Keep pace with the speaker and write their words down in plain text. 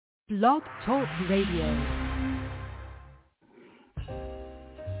Blog Talk Radio.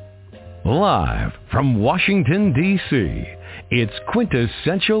 Live from Washington, D.C., it's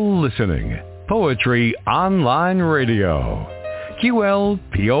Quintessential Listening, Poetry Online Radio.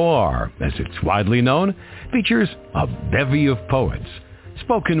 QLPOR, as it's widely known, features a bevy of poets,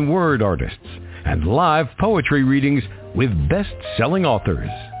 spoken word artists, and live poetry readings with best-selling authors.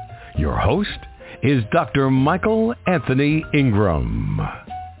 Your host is Dr. Michael Anthony Ingram.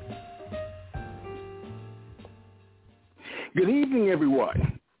 Good evening,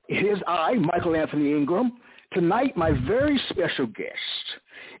 everyone. It is I, Michael Anthony Ingram. Tonight, my very special guest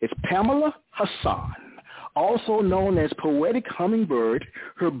is Pamela Hasan, also known as Poetic Hummingbird.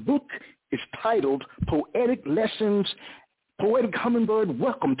 Her book is titled Poetic Lessons. Poetic Hummingbird,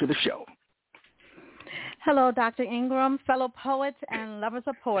 welcome to the show. Hello, Dr. Ingram, fellow poets and lovers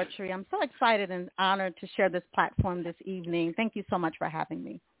of poetry. I'm so excited and honored to share this platform this evening. Thank you so much for having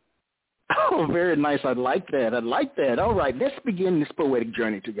me. Oh, very nice. I like that. All right, let's begin this poetic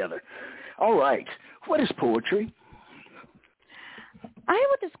journey together. All right, what is poetry? I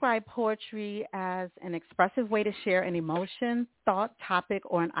would describe poetry as an expressive way to share an emotion, thought, topic,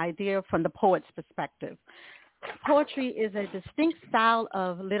 or an idea from the poet's perspective. Poetry is a distinct style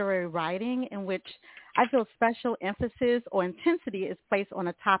of literary writing in which I feel special emphasis or intensity is placed on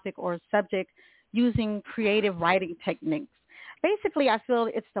a topic or a subject using creative writing techniques. Basically, I feel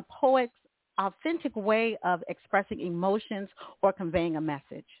it's the poet's authentic way of expressing emotions or conveying a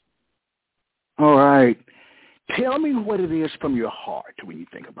message. All right. Tell me what it is from your heart when you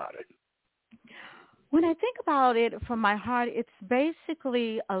think about it. When I think about it from my heart, it's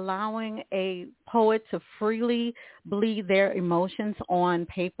basically allowing a poet to freely bleed their emotions on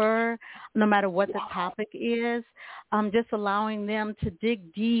paper, no matter what the topic is, just allowing them to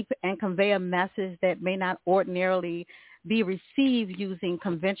dig deep and convey a message that may not ordinarily be received using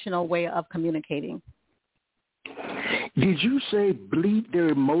conventional way of communicating. Did you say bleed their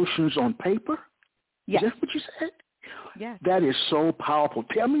emotions on paper? Yes. Is that what you said? Yes. That is so powerful.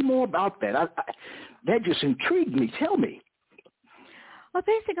 Tell me more about that. That just intrigued me. Tell me. Well,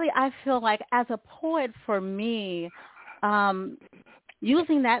 basically, I feel like as a poet, for me,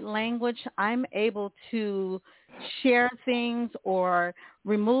 using that language, I'm able to share things or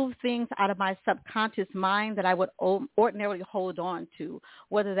remove things out of my subconscious mind that I would ordinarily hold on to,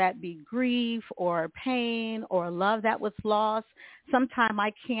 whether that be grief or pain or love that was lost. Sometimes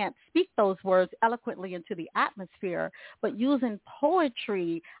I can't speak those words eloquently into the atmosphere, but using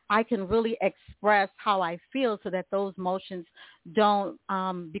poetry, I can really express how I feel so that those emotions don't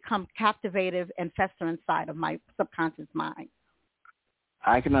become captivative and fester inside of my subconscious mind.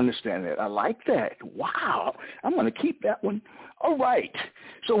 I can understand that. I like that. Wow. I'm going to keep that one. All right.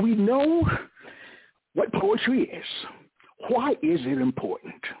 So we know what poetry is. Why is it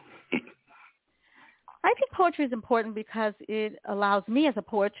important? I think poetry is important because it allows me as a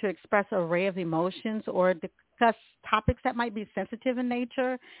poet to express an array of emotions or discuss topics that might be sensitive in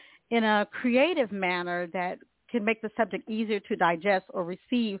nature in a creative manner that can make the subject easier to digest or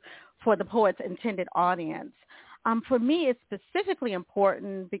receive for the poet's intended audience. For me, it's specifically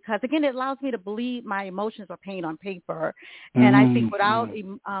important because, again, it allows me to bleed my emotions or pain on paper. And I think without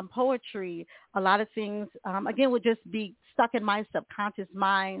poetry, a lot of things, again, would just be stuck in my subconscious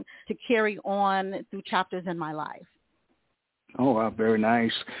mind to carry on through chapters in my life. Oh, wow, very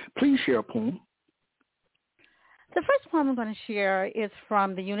nice. Please share a poem. The first poem I'm going to share is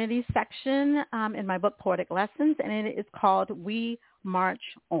from the Unity section in my book, Poetic Lessons, and it is called We March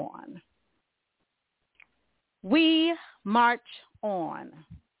On. We march on.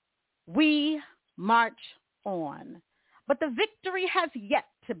 We march on. But the victory has yet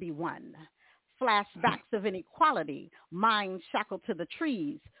to be won. Flashbacks of inequality, minds shackled to the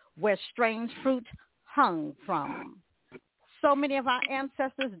trees where strange fruit hung from. So many of our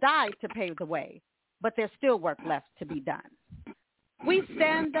ancestors died to pave the way, but there's still work left to be done. We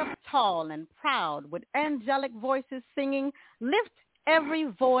stand up tall and proud with angelic voices singing, lift every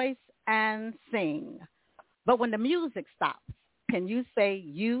voice and sing. But when the music stops, can you say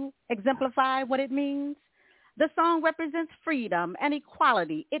you exemplify what it means? The song represents freedom and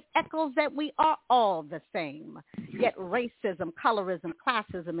equality. It echoes that we are all the same. Yet racism, colorism,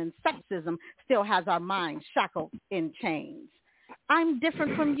 classism, and sexism still has our minds shackled in chains. I'm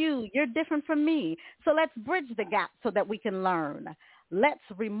different from you. You're different from me. So let's bridge the gap so that we can learn. Let's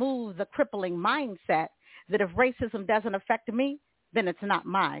remove the crippling mindset that if racism doesn't affect me, then it's not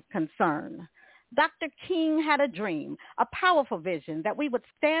my concern. Dr. King had a dream, a powerful vision that we would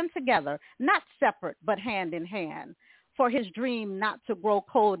stand together, not separate, but hand in hand. For his dream not to grow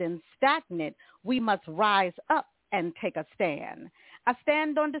cold and stagnant, we must rise up and take a stand. I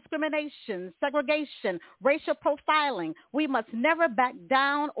stand on discrimination, segregation, racial profiling. We must never back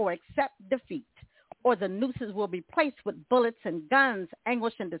down or accept defeat, or the nooses will be placed with bullets and guns,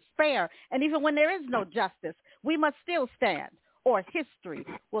 anguish and despair. And even when there is no justice, we must still stand, or history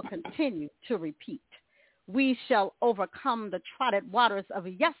will continue to repeat. We shall overcome the trodden waters of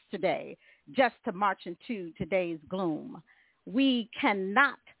yesterday just to march into today's gloom. We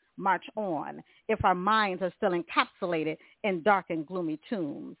cannot march on if our minds are still encapsulated in dark and gloomy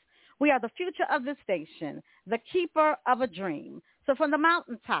tombs. We are the future of this station, the keeper of a dream. So from the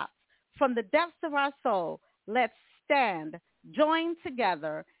mountaintops, from the depths of our soul, let's stand, join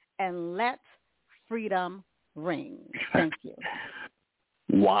together, and let freedom ring. Thank you.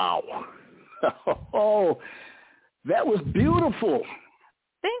 Wow. Oh, that was beautiful.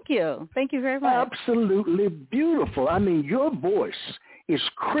 Thank you. Thank you very much. Absolutely beautiful. I mean, your voice is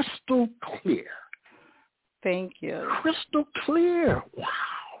crystal clear. Thank you. Crystal clear. Wow.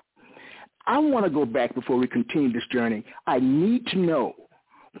 I want to go back before we continue this journey. I need to know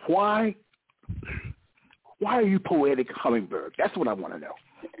why are you Poetic Hummingbird? That's what I want to know.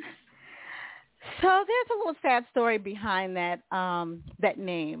 So there's a little sad story behind that that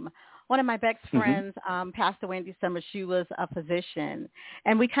name. One of my best friends passed away in December. She was a physician,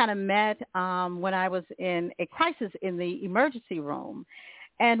 and we kind of met when I was in a crisis in the emergency room.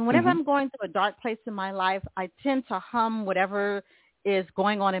 And whenever I'm going through a dark place in my life, I tend to hum whatever is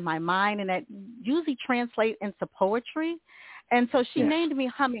going on in my mind, and that usually translates into poetry. And so she named me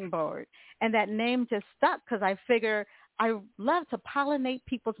Hummingbird, and that name just stuck because I figure I love to pollinate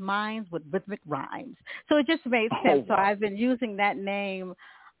people's minds with rhythmic rhymes. So it just made sense. Wow. So I've been using that name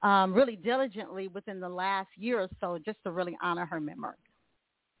really diligently within the last year or so just to really honor her memory.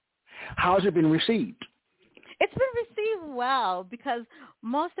 How has it been received? It's been received well because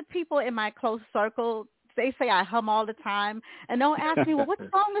most of the people in my close circle, they say I hum all the time, and they'll ask me, well, what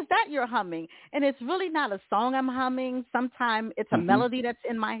song is that you're humming? And it's really not a song I'm humming. Sometimes it's a melody that's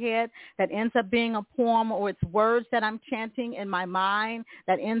in my head that ends up being a poem, or it's words that I'm chanting in my mind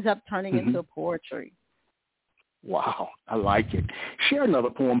that ends up turning into poetry. Wow, I like it. Share another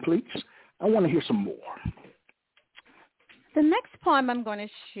poem, please. I want to hear some more. The next poem I'm going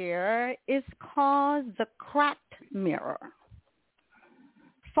to share is called The Cracked Mirror.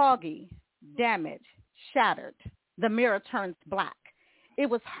 Foggy, damaged, shattered, the mirror turns black. It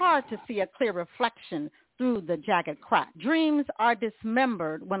was hard to see a clear reflection through the jagged crack. Dreams are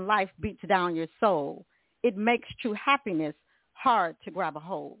dismembered when life beats down your soul. It makes true happiness hard to grab a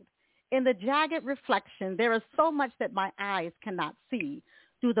hold. In the jagged reflection, there is so much that my eyes cannot see.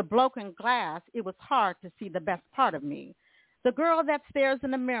 Through the broken glass, it was hard to see the best part of me. The girl that stares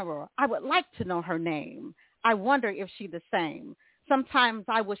in the mirror, I would like to know her name. I wonder if she's the same. Sometimes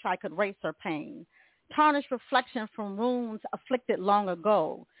I wish I could erase her pain. Tarnished reflection from wounds afflicted long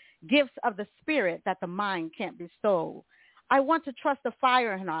ago. Gifts of the spirit that the mind can't bestow. I want to trust the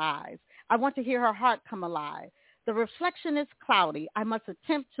fire in her eyes. I want to hear her heart come alive. The reflection is cloudy. I must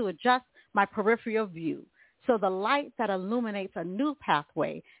attempt to adjust my peripheral view so the light that illuminates a new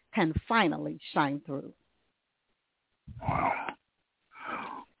pathway can finally shine through. Wow.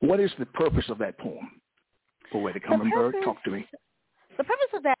 What is the purpose of that poem? Poetic Hummingbird, talk to me. The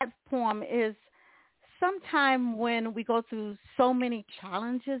purpose of that poem is sometime when we go through so many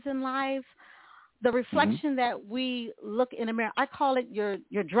challenges in life, the reflection that we look in the mirror, I call it your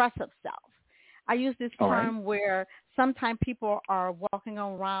dress-up self. I use this term where sometimes people are walking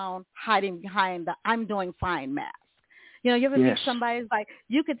around hiding behind the I'm doing fine mask. You know, you ever meet somebody like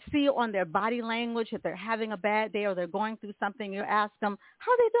you could see on their body language if they're having a bad day or they're going through something, you ask them,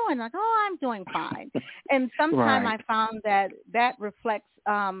 how are they doing? Like, oh, I'm doing fine. And sometimes I found that reflects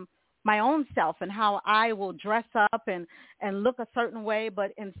my own self and how I will dress up and look a certain way,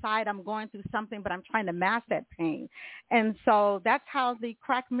 but inside I'm going through something, but I'm trying to mask that pain. And so that's how the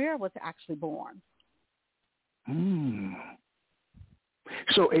cracked mirror was actually born.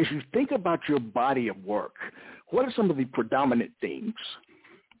 So as you think about your body of work, what are some of the predominant themes?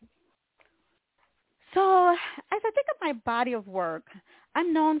 So as I think of my body of work,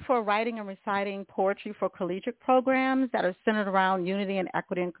 I'm known for writing and reciting poetry for collegiate programs that are centered around unity and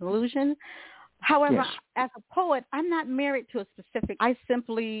equity and inclusion. However, as a poet, I'm not married to a specific. I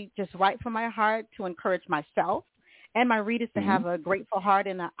simply just write from my heart to encourage myself and my readers to have a grateful heart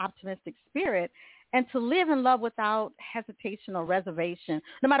and an optimistic spirit, and to live in love without hesitation or reservation,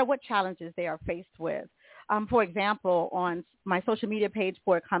 no matter what challenges they are faced with. For example, on my social media page,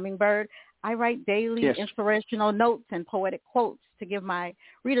 Poetic Hummingbird, I write daily inspirational notes and poetic quotes to give my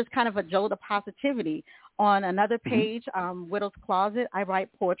readers kind of a jolt of positivity On another page, Widow's Closet, I write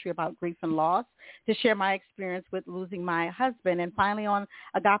poetry about grief and loss to share my experience with losing my husband. And finally, on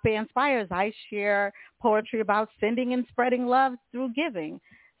Agape Inspires, I share poetry about sending and spreading love through giving.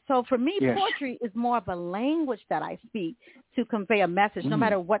 So for me, poetry is more of a language that I speak to convey a message, no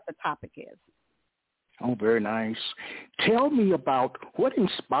matter what the topic is. Oh, very nice. Tell me about what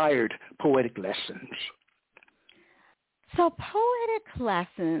inspired Poetic Lessons. So Poetic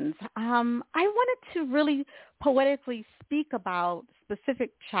Lessons, I wanted to really poetically speak about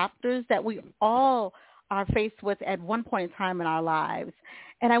specific chapters that we all are faced with at one point in time in our lives.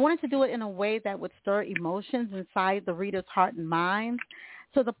 And I wanted to do it in a way that would stir emotions inside the reader's heart and mind.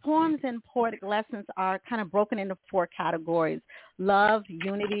 So the poems in Poetic Lessons are kind of broken into 4 categories: love,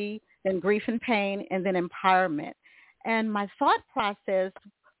 unity, then grief and pain, and then empowerment. And my thought process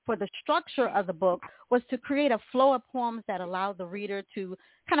for the structure of the book was to create a flow of poems that allowed the reader to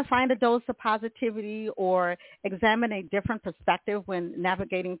kind of find a dose of positivity or examine a different perspective when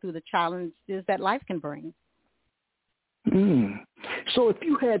navigating through the challenges that life can bring. So if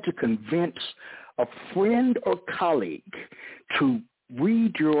you had to convince a friend or colleague to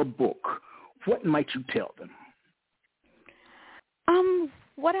read your book, what might you tell them?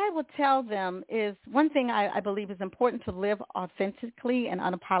 What I would tell them is one thing I believe is important to live authentically and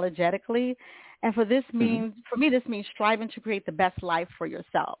unapologetically. And for me, this means striving to create the best life for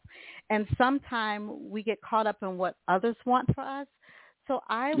yourself. And sometimes we get caught up in what others want for us. So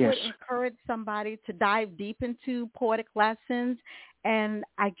I would encourage somebody to dive deep into Poetic Lessons, and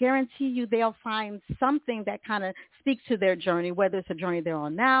I guarantee you they'll find something that kind of speaks to their journey, whether it's a journey they're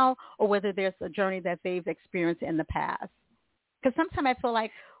on now or whether there's a journey that they've experienced in the past. Because sometimes I feel like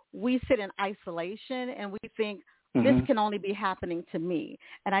we sit in isolation and we think this can only be happening to me.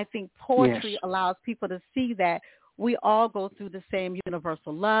 And I think poetry allows people to see that we all go through the same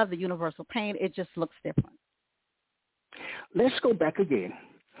universal love, the universal pain. It just looks different. Let's go back again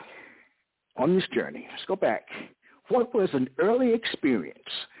on this journey. Let's go back. What was an early experience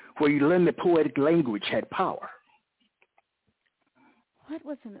where you learned that poetic language had power? What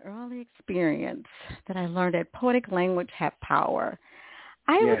was an early experience that I learned that poetic language had power?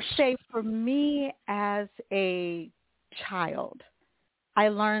 I would say for me as a child, I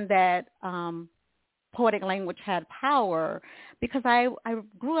learned that poetic language had power because I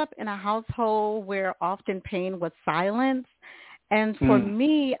grew up in a household where often pain was silenced. And for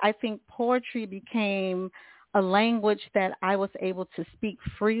me, I think poetry became a language that I was able to speak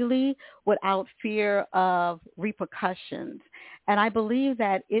freely without fear of repercussions. And I believe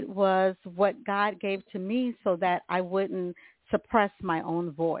that it was what God gave to me so that I wouldn't suppress my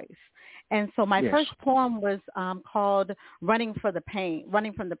own voice. And so my first poem was called Running from the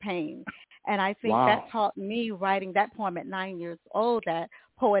Pain. And I think that taught me, writing that poem at 9 years old, that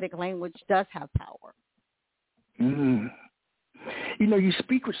poetic language does have power. You know, you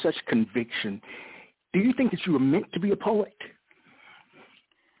speak with such conviction. Do you think that you were meant to be a poet?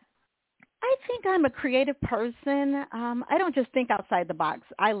 I think I'm a creative person. I don't just think outside the box.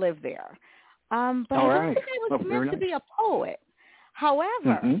 I live there. But I don't think I was meant to be a poet.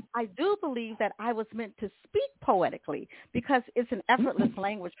 However, I do believe that I was meant to speak poetically because it's an effortless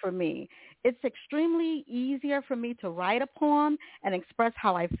language for me. It's extremely easier for me to write a poem and express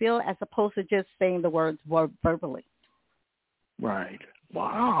how I feel as opposed to just saying the words verbally. Right.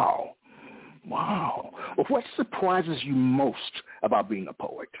 Wow. Well, what surprises you most about being a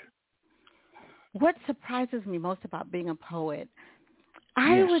poet? What surprises me most about being a poet?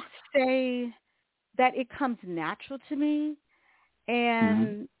 I would say that it comes natural to me.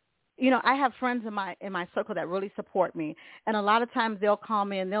 And, you know, I have friends in my circle that really support me. And a lot of times they'll call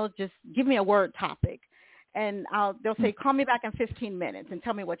me and they'll just give me a word topic. And they'll say, call me back in 15 minutes and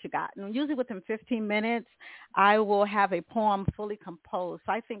tell me what you got. And usually within 15 minutes, I will have a poem fully composed.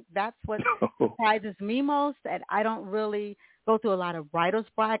 So I think that's what surprises me most, that I don't really go through a lot of writer's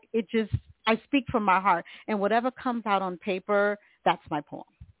block. I speak from my heart. And whatever comes out on paper, that's my poem.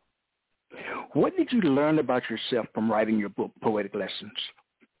 What did you learn about yourself from writing your book, Poetic Lessons?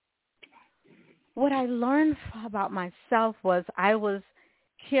 What I learned about myself was I was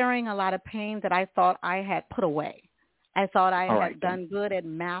carrying a lot of pain that I thought I had put away. I thought I had done good at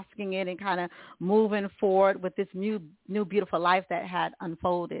masking it and kind of moving forward with this new beautiful life that had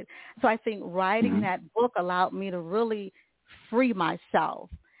unfolded. So I think writing that book allowed me to really free myself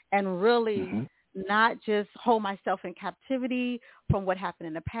and really not just hold myself in captivity from what happened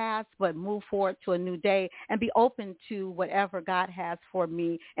in the past, but move forward to a new day and be open to whatever God has for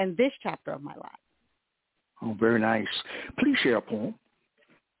me in this chapter of my life. Oh, very nice. Please share a poem.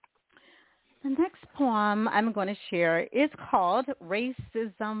 The next poem I'm going to share is called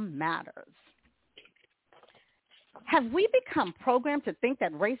Racism Matters. Have we become programmed to think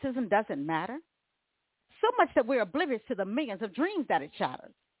that racism doesn't matter? So much that we're oblivious to the millions of dreams that it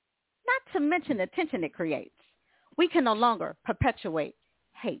shatters, not to mention the tension it creates. We can no longer perpetuate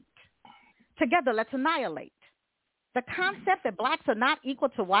hate. Together, let's annihilate. The concept that blacks are not equal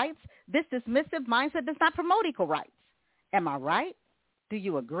to whites, this dismissive mindset does not promote equal rights. Am I right? Do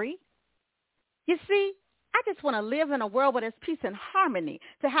you agree? You see, I just want to live in a world where there's peace and harmony,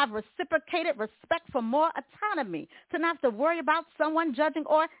 to have reciprocated respect for more autonomy, to not have to worry about someone judging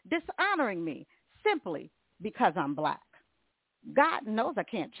or dishonoring me simply because I'm black. God knows I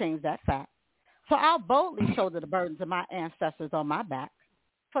can't change that fact. So I'll boldly shoulder the burdens of my ancestors on my back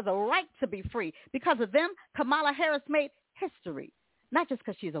for the right to be free. Because of them, Kamala Harris made history, not just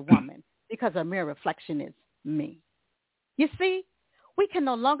because she's a woman, because her mere reflection is me. You see, we can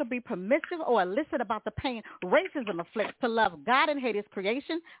no longer be permissive or illicit about the pain racism afflicts. To love God and hate his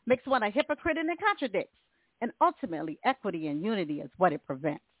creation makes one a hypocrite and it contradicts. And ultimately, equity and unity is what it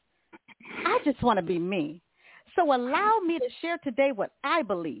prevents. I just want to be me. So allow me to share today what I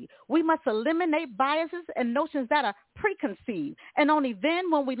believe. We must eliminate biases and notions that are preconceived, and only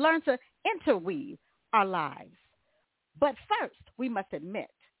then when we learn to interweave our lives. But first, we must admit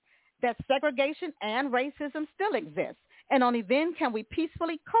that segregation and racism still exist, and only then can we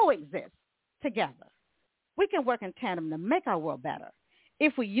peacefully coexist together. We can work in tandem to make our world better.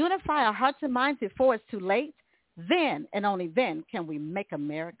 If we unify our hearts and minds before it's too late, then and only then can we make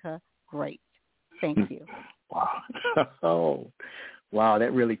America great. Thank you. Wow. Oh, wow,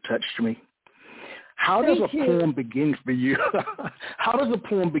 that really touched me. How does a poem begin for you? How does a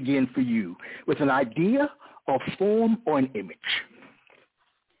poem begin for you? With an idea, a form, or an image?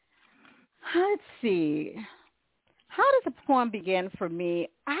 Let's see. How does a poem begin for me?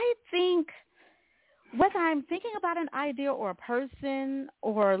 I think whether I'm thinking about an idea or a person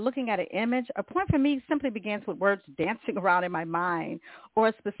or looking at an image, a poem for me simply begins with words dancing around in my mind or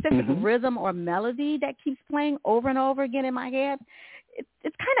a specific rhythm or melody that keeps playing over and over again in my head. It's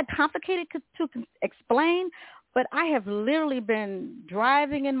kind of complicated to explain, but I have literally been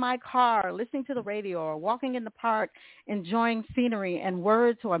driving in my car, listening to the radio, or walking in the park, enjoying scenery, and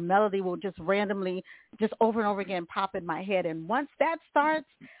words or a melody will just randomly, just over and over again, pop in my head. And once that starts,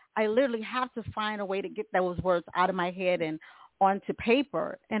 I literally have to find a way to get those words out of my head and onto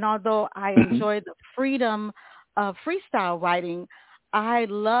paper. And although I enjoy the freedom of freestyle writing, I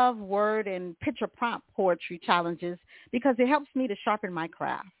love word and picture prompt poetry challenges because it helps me to sharpen my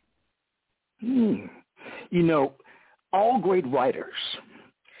craft. You know, all great writers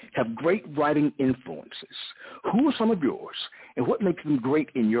have great writing influences. Who are some of yours, and what makes them great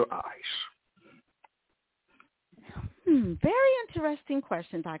in your eyes? Very interesting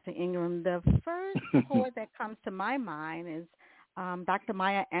question, Dr. Ingram. The first poet that comes to my mind is Dr.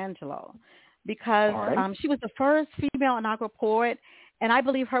 Maya Angelou, because she was the first female inaugural poet, and I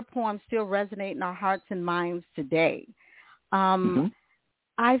believe her poems still resonate in our hearts and minds today.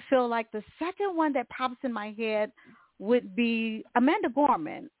 I feel like the second one that pops in my head would be Amanda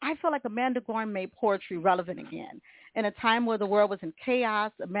Gorman. I feel like Amanda Gorman made poetry relevant again. In a time where the world was in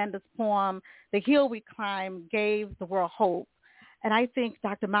chaos, Amanda's poem, The Hill We Climb, gave the world hope. And I think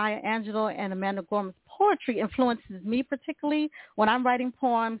Dr. Maya Angelou and Amanda Gorman's poetry influences me particularly when I'm writing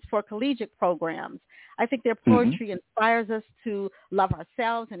poems for collegiate programs. I think their poetry inspires us to love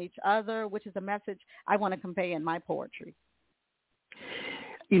ourselves and each other, which is a message I want to convey in my poetry.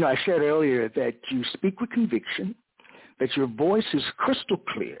 You know, I shared earlier that you speak with conviction, that your voice is crystal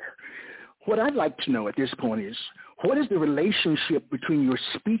clear. What I'd like to know at this point is, what is the relationship between your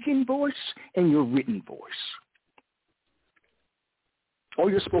speaking voice and your written voice? Or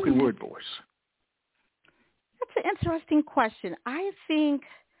your spoken word voice? That's an interesting question. I think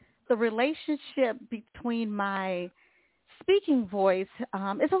the relationship between my speaking voice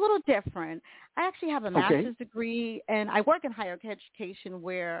is a little different. I actually have a master's degree, and I work in higher education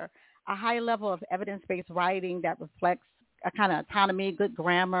where a high level of evidence-based writing that reflects a kind of autonomy, good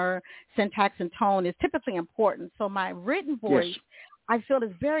grammar, syntax, and tone is typically important. So my written voice, I feel,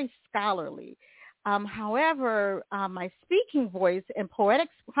 is very scholarly. However, my speaking voice and Poetic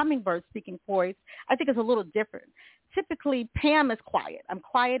Hummingbird speaking voice, I think is a little different. Typically, Pam is quiet. I'm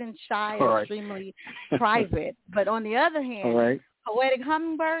quiet and shy and extremely private. But on the other hand, Poetic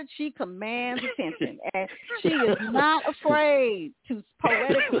Hummingbird, she commands attention, and she is not afraid to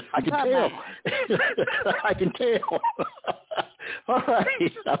poetically I can tell. I can tell. All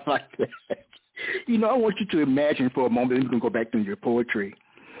right. I like that. You know, I want you to imagine for a moment, and you can go back to your poetry,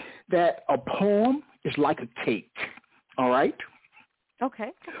 that a poem is like a cake, all right?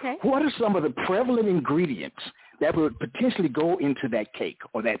 Okay. What are some of the prevalent ingredients that would potentially go into that cake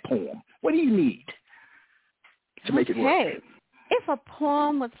or that poem? What do you need? to make it work? If a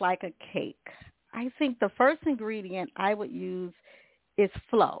poem was like a cake, I think the first ingredient I would use is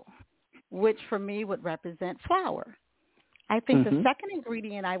flow, which for me would represent flour. I think the second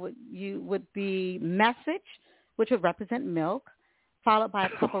ingredient I would use would be message, which would represent milk, followed by a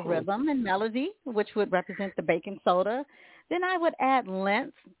cup of rhythm and melody, which would represent the baking soda. Then I would add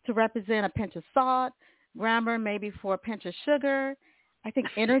length to represent a pinch of salt, grammar maybe for a pinch of sugar. I think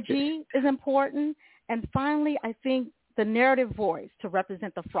energy is important. And finally, I think the narrative voice to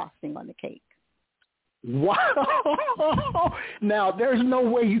represent the frosting on the cake. Wow. Now, there's no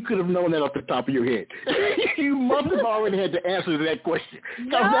way you could have known that off the top of your head. You must have already had the answer to that question.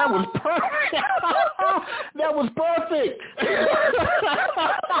 Because that was perfect. That was perfect.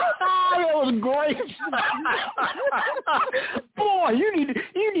 That was great. Boy, you need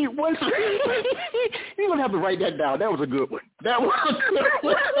one. You're going to have to write that down. That was a good one. That was a good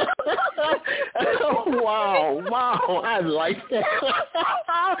one. Wow. I like that.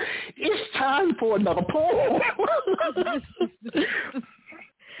 It's time for another poem.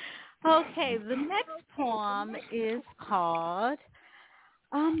 Okay, the next poem is called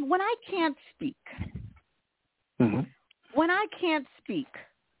When I Can't Speak. Mm-hmm. When I can't speak,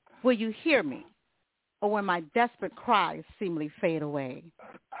 will you hear me? Or when my desperate cries seemingly fade away?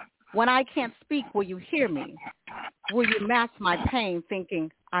 When I can't speak, will you hear me? Will you mask my pain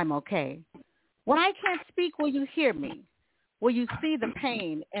thinking I'm okay? When I can't speak, will you hear me? Will you see the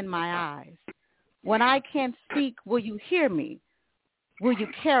pain in my eyes? When I can't speak, will you hear me? Will you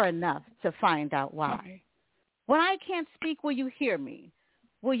care enough to find out why? When I can't speak, will you hear me?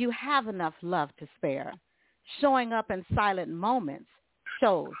 Will you have enough love to spare? Showing up in silent moments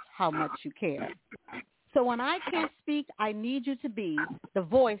shows how much you care. So when I can't speak, I need you to be the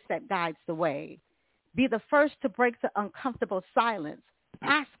voice that guides the way. Be the first to break the uncomfortable silence.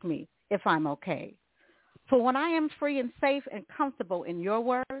 Ask me if I'm okay. For when I am free and safe and comfortable in your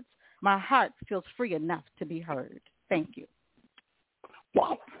words, my heart feels free enough to be heard. Thank you.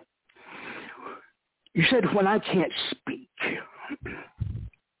 Wow. You said when I can't speak.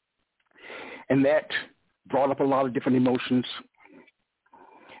 And that brought up a lot of different emotions.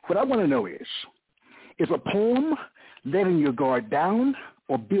 What I want to know is a poem letting your guard down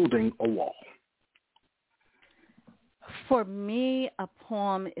or building a wall? For me, a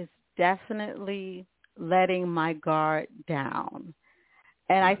poem is definitely letting my guard down.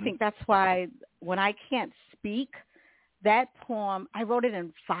 And I think that's why when I can't speak, that poem, I wrote it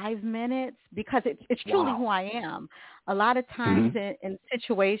in 5 minutes because it's truly who I am. A lot of times in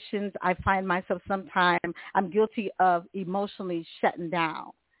situations, I find myself sometimes I'm guilty of emotionally shutting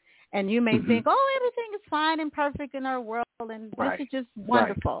down. And you may think, oh, everything is fine and perfect in our world and this is just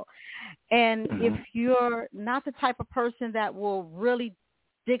wonderful. And if you're not the type of person that will really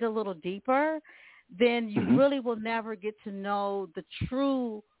dig a little deeper, then you really will never get to know the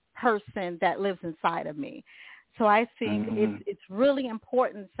true person that lives inside of me. So I think it's really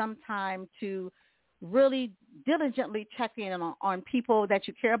important sometimes to really diligently check in on people that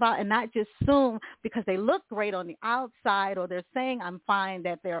you care about and not just assume because they look great on the outside or they're saying I'm fine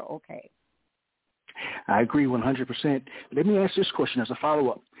that they're okay. I agree 100%. Let me ask this question as a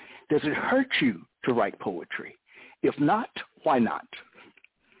follow-up. Does it hurt you to write poetry? If not, why not?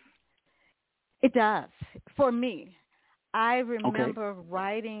 It does. For me, I remember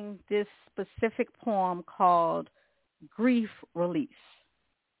writing this specific poem called Grief Release.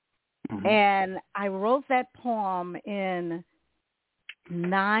 And I wrote that poem in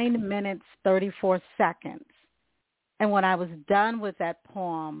 9 minutes, 34 seconds. And when I was done with that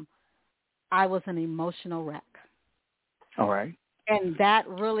poem, I was an emotional wreck. All right. And that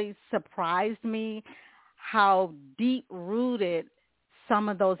really surprised me how deep-rooted some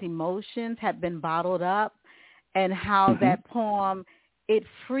of those emotions had been bottled up and how that poem, it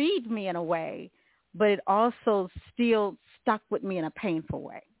freed me in a way, but it also still stuck with me in a painful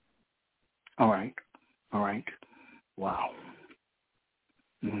way. All right. Wow.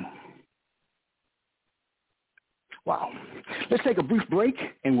 Wow. Let's take a brief break,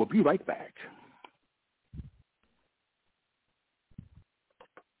 and we'll be right back.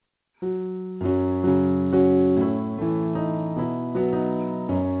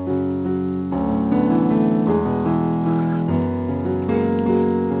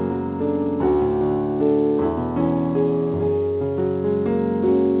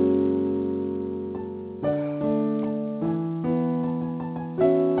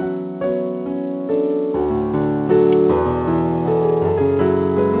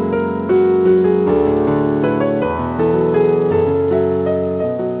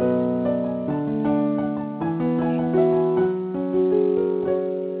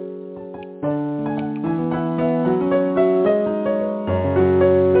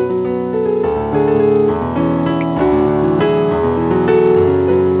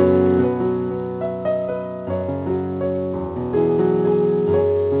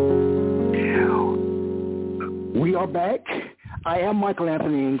 Michael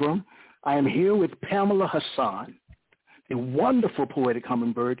Anthony Ingram. I am here with Pamela Hasan, the wonderful Poetic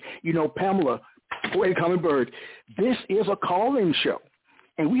Hummingbird. You know, Pamela, Poetic Hummingbird, this is a call-in show,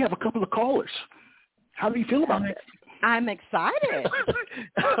 and we have a couple of callers. How do you feel about that? I'm excited.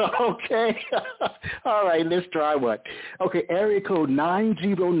 Okay. All right, let's try one. Okay, area code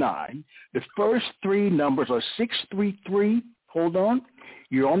 909. The first three numbers are 633. Hold on.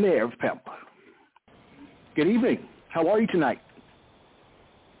 You're on the air with Pamela. Good evening. How are you tonight?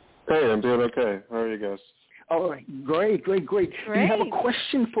 Hey, I'm doing okay. How are you guys? All right, great. Do you have a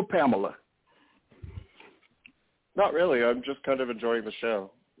question for Pamela? Not really. I'm just kind of enjoying the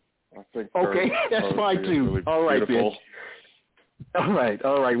show. I think. Okay, that's fine too. Really all right, beautiful. bitch.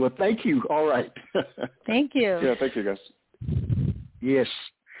 All right. Well, thank you. All right. Thank you. Yeah, thank you, guys. Yes.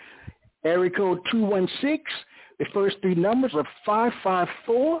 Area code 216. The first three numbers are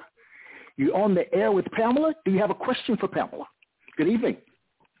 554. You're on the air with Pamela. Do you have a question for Pamela? Good evening.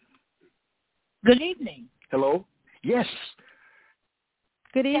 Good evening. Hello? Yes.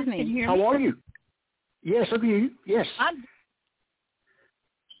 Good Yes, evening. can you hear How me? are you? Yes, I can hear you. Yes.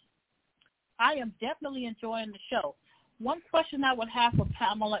 I am definitely enjoying the show. One question I would have for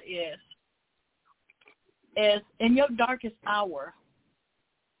Pamela is in your darkest hour,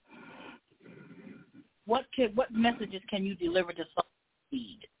 what messages can you deliver to someone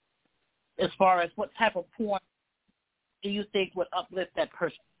need? As far as what type of poem do you think would uplift that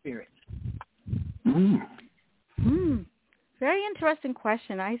person's spirit? Very interesting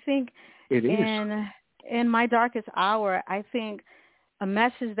question. I think It is. in my darkest hour, I think a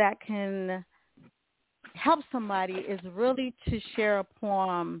message that can help somebody is really to share a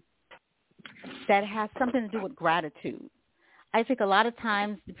poem that has something to do with gratitude. I think a lot of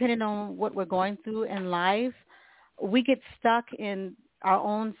times, depending on what we're going through in life, we get stuck in our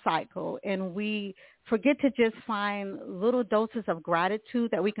own cycle and we forget to just find little doses of gratitude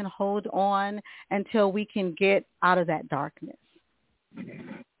that we can hold on until we can get out of that darkness.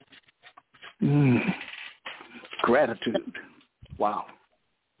 Gratitude. Wow.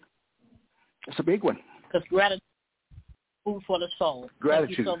 That's a big one. Because gratitude is food for the soul.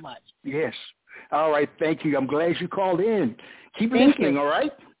 Gratitude. Thank you so much. Yes. All right. Thank you. I'm glad you called in. Keep Thank listening, you. all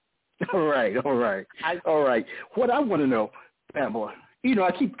right? All right. What I want to know, Pamela,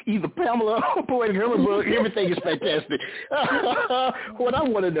 I keep either Pamela or Poetic Hummingbird. Everything is fantastic. What I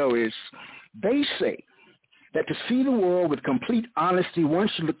want to know is, they say that to see the world with complete honesty, one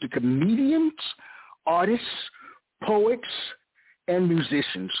should look to comedians, artists, poets, and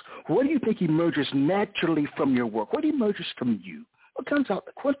musicians. What do you think emerges naturally from your work? What emerges from you? What comes out?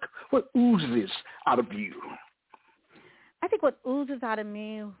 What oozes out of you? I think what oozes out of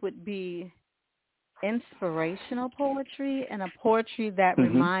me would be inspirational poetry and a poetry that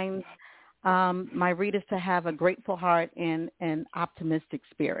reminds my readers to have a grateful heart and an optimistic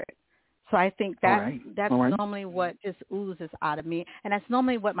spirit. So I think that's normally what just oozes out of me. And that's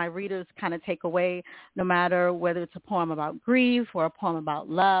normally what my readers kind of take away, no matter whether it's a poem about grief or a poem about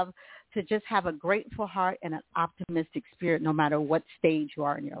love, to just have a grateful heart and an optimistic spirit no matter what stage you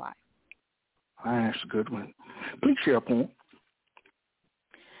are in your life. That's a good one. Please share a poem.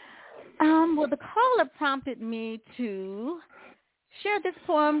 Well, the caller prompted me to share this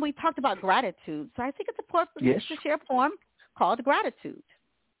poem. We talked about gratitude, so I think it's appropriate to share a poem called Gratitude.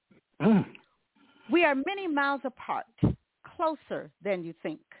 We are many miles apart, closer than you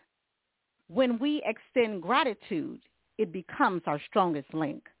think. When we extend gratitude, it becomes our strongest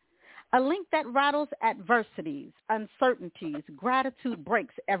link. A link that rattles adversities, uncertainties. Gratitude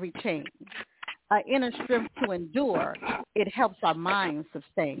breaks every chain. An inner strength to endure, it helps our minds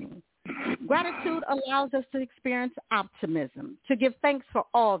sustain. Gratitude allows us to experience optimism, to give thanks for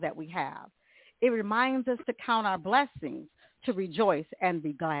all that we have. It reminds us to count our blessings, to rejoice and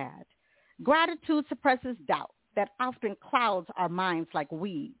be glad. Gratitude suppresses doubt that often clouds our minds like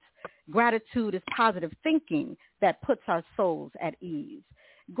weeds. Gratitude is positive thinking that puts our souls at ease.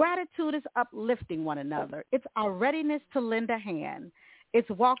 Gratitude is uplifting one another. It's our readiness to lend a hand. It's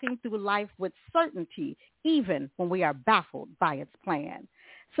walking through life with certainty, even when we are baffled by its plan.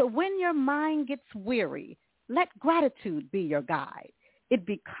 So when your mind gets weary, let gratitude be your guide. It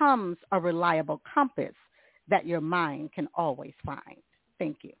becomes a reliable compass that your mind can always find.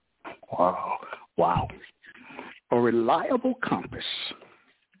 Thank you. Wow. A reliable compass.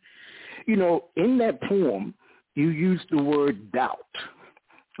 In that poem, you used the word doubt.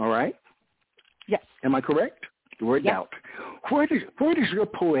 All right? Yes. Am I correct? The word Yes. doubt. Where does your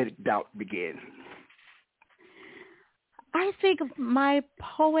poetic doubt begin? I think my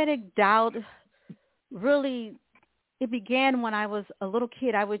poetic doubt really, it began when I was a little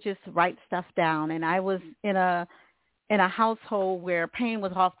kid. I would just write stuff down, and I was in a in a household where pain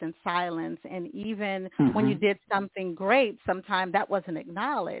was often silenced, and even when you did something great, sometimes that wasn't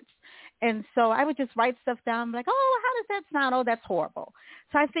acknowledged. And so I would just write stuff down like, oh, how does that sound? Oh, that's horrible.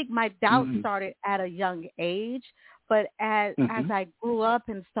 So I think my doubt started at a young age. But as I grew up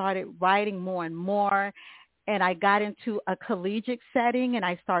and started writing more and more, and I got into a collegiate setting and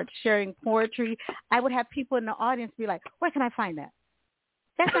I started sharing poetry, I would have people in the audience be like, where can I find that?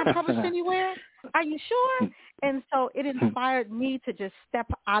 That's not published anywhere? Are you sure? And so it inspired me to just step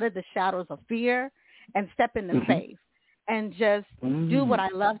out of the shadows of fear and step into faith and just do what I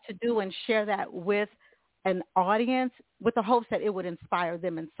love to do and share that with an audience with the hopes that it would inspire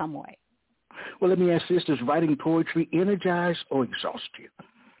them in some way. Well, let me ask this. Does writing poetry energize or exhaust you?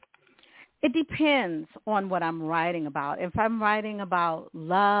 It depends on what I'm writing about. If I'm writing about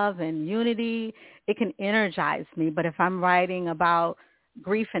love and unity, it can energize me. But if I'm writing about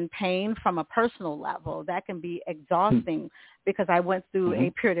grief and pain from a personal level, that can be exhausting because I went through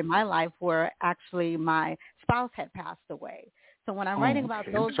a period in my life where actually my spouse had passed away. So when I'm writing about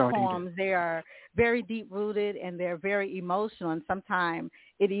those poems, they are very deep-rooted and they're very emotional. And sometimes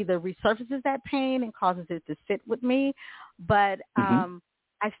it either resurfaces that pain and causes it to sit with me. But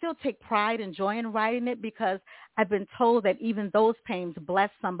I still take pride and joy in writing it because I've been told that even those pains bless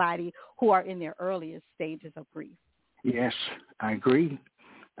somebody who are in their earliest stages of grief. Yes, I agree.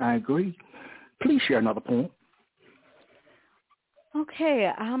 Please share another poem. Okay,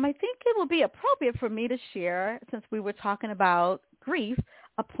 I think it will be appropriate for me to share, since we were talking about grief,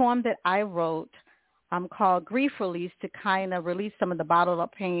 a poem that I wrote called Grief Release to kind of release some of the bottled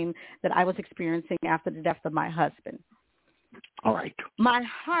up pain that I was experiencing after the death of my husband. All right. My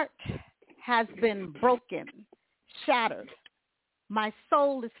heart has been broken, shattered. My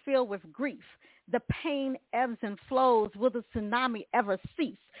soul is filled with grief. The pain ebbs and flows. Will the tsunami ever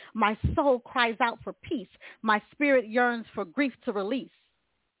cease? My soul cries out for peace. My spirit yearns for grief to release.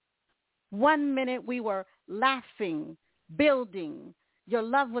 1 minute we were laughing, building. Your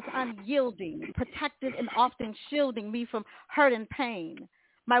love was unyielding, protected and often shielding me from hurt and pain.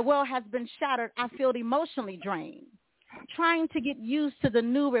 My world has been shattered. I feel emotionally drained. Trying to get used to the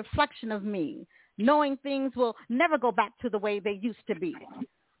new reflection of me, knowing things will never go back to the way they used to be.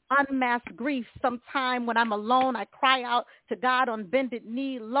 Unmasked grief. Sometime when I'm alone, I cry out to God on bended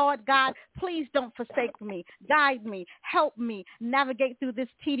knee. Lord God, please don't forsake me. Guide me. Help me navigate through this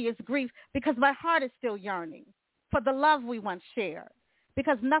tedious grief because my heart is still yearning for the love we once shared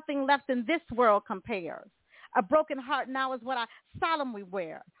because nothing left in this world compares. A broken heart now is what I solemnly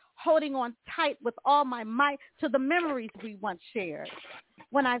wear, holding on tight with all my might to the memories we once shared.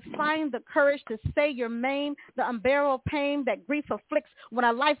 When I find the courage to say your name, the unbearable pain that grief afflicts when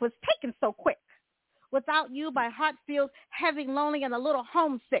our life was taken so quick. Without you, my heart feels heavy, lonely, and a little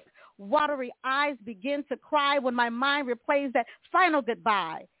homesick. Watery eyes begin to cry when my mind replays that final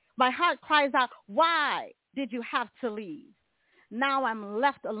goodbye. My heart cries out, why did you have to leave? Now I'm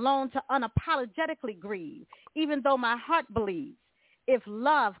left alone to unapologetically grieve, even though my heart believes if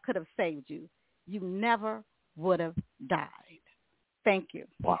love could have saved you, you never would have died. Thank you.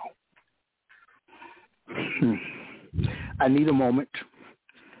 Wow. I need a moment.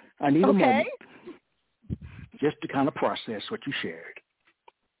 A moment just to kind of process what you shared.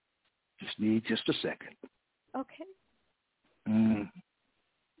 Just need just a second. Okay.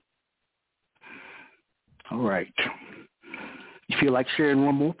 All right. You feel like sharing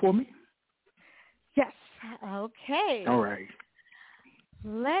one more for me? Yes. Okay. All right.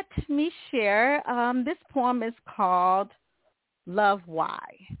 Let me share. This poem is called Love Why.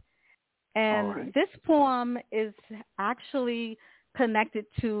 And this poem is actually connected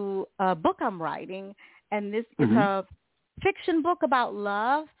to a book I'm writing. And this is a fiction book about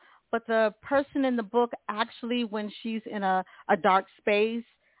love. But the person in the book actually, when she's in a dark space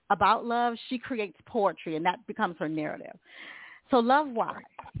about love, she creates poetry, and that becomes her narrative. So Love Why.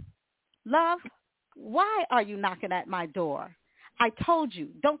 Love, why are you knocking at my door? I told you,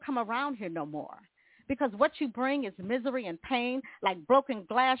 don't come around here no more. Because what you bring is misery and pain, like broken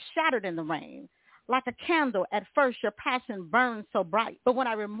glass shattered in the rain. Like a candle, at first your passion burned so bright. But when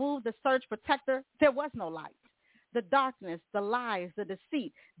I removed the surge protector, there was no light. The darkness, the lies, the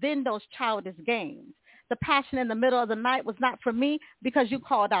deceit, then those childish games. The passion in the middle of the night was not for me because you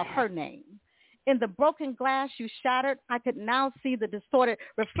called out her name. In the broken glass you shattered, I could now see the distorted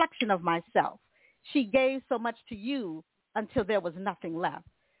reflection of myself. She gave so much to you until there was nothing left.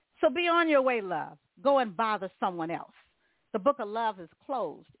 So be on your way, love. Go and bother someone else. The book of love is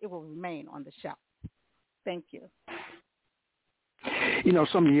closed. It will remain on the shelf. Thank you. You know,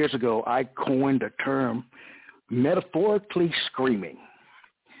 some years ago, I coined a term, metaphorically screaming.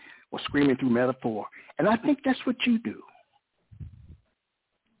 or screaming through metaphor. And I think that's what you do.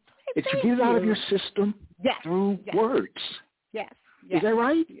 It's to get it out of your system through words. Yes. Is that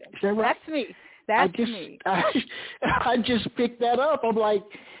right? Yes. Is that right? That's me. That's me. I just picked that up. I'm like,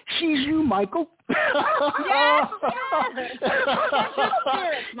 she's you, Michael. Yes.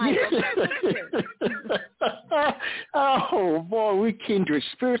 Spirits, Michael. Oh, boy, we kindred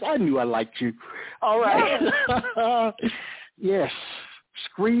spirits. I knew I liked you. All right. Yes.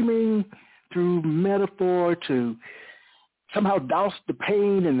 Screaming through metaphor to somehow douse the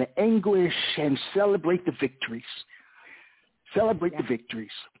pain and the anguish and celebrate the victories. Celebrate the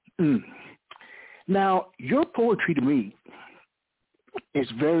victories. Now, your poetry to me is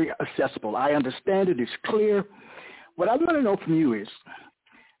very accessible. I understand it. It's clear. What I want to know from you is,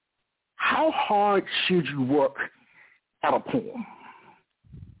 how hard should you work at a poem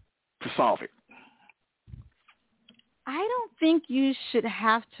to solve it? I don't think you should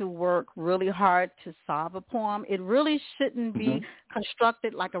have to work really hard to solve a poem. It really shouldn't be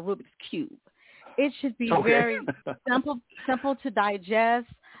constructed like a Rubik's Cube. It should be very simple to digest,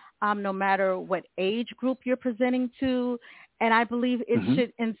 no matter what age group you're presenting to. And I believe it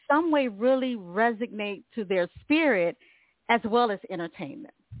should in some way really resonate to their spirit as well as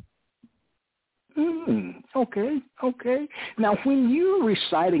entertainment. Okay. Now, when you're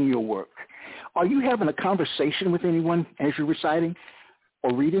reciting your work, are you having a conversation with anyone as you're reciting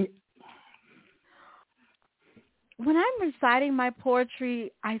or reading? When I'm reciting my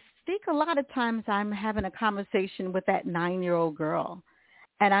poetry, I think a lot of times I'm having a conversation with that 9-year-old girl,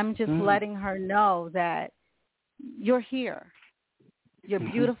 and I'm just letting her know that you're here. You're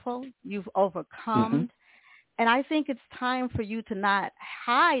beautiful. You've overcome. And I think it's time for you to not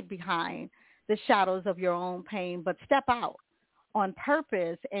hide behind the shadows of your own pain, but step out on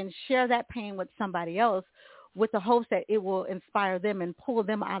purpose and share that pain with somebody else with the hopes that it will inspire them and pull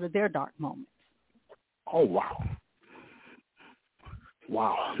them out of their dark moments. Oh, wow.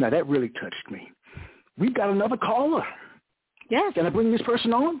 Wow. Now, that really touched me. We've got another caller. Yes. Can I bring this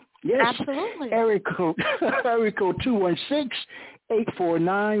person on? Yes. Absolutely. Area code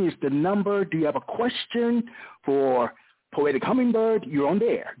 216-849 is the number. Do you have a question for Poetic Hummingbird? You're on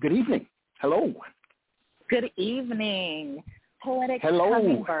there. Good evening. Hello. Good evening. Poetic Hello.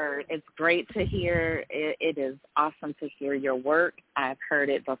 Hummingbird. It's great to hear. It is awesome to hear your work. I've heard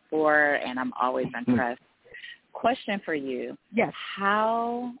it before, and I'm always impressed. Question for you. Yes.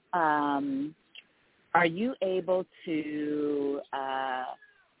 How are you able to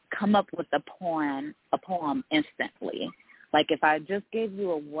come up with a poem instantly? Like if I just gave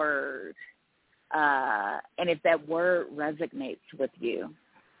you a word, and if that word resonates with you,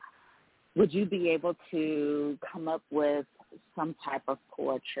 would you be able to come up with some type of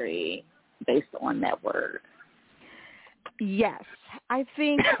poetry based on that word? Yes. I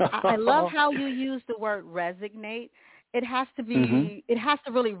think I love how you use the word resonate. It has to be, it has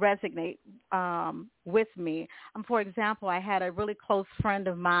to really resonate with me. For example, I had a really close friend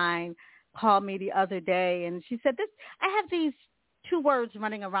of mine call me the other day, and she said, I have these 2 words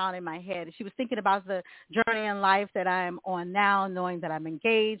running around in my head. She was thinking about the journey in life that I'm on now, knowing that I'm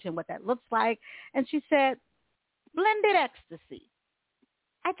engaged and what that looks like. And she said, blended ecstasy.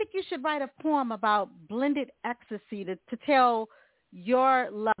 I think you should write a poem about blended ecstasy to tell your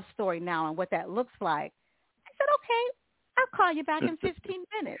love story now and what that looks like. I said, okay, I'll call you back in 15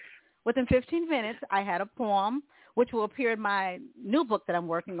 minutes. Within 15 minutes, I had a poem, which will appear in my new book that I'm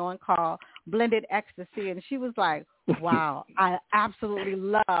working on called Blended Ecstasy. And she was like, wow, I absolutely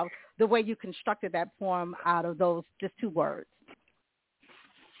love the way you constructed that poem out of those just 2 words.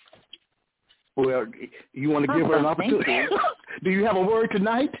 Well, you want to give her an opportunity? Do you have a word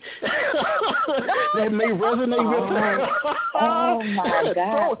tonight that may resonate with her? Oh, my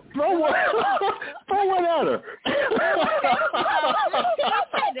God. Throw one at her.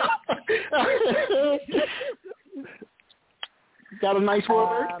 Got a nice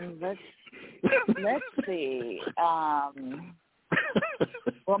word? Let's see.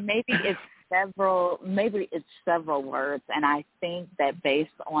 Well, maybe it's several words, and I think that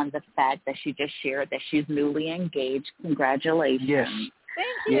based on the fact that she just shared that she's newly engaged, congratulations. Yes. Thank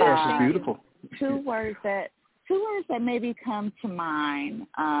you. Yes, it's beautiful. Two words that maybe come to mind.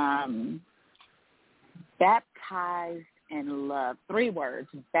 Baptized in love. 3 words.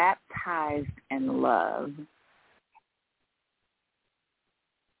 Baptized in love.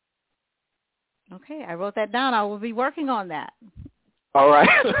 Okay, I wrote that down. I will be working on that. All right.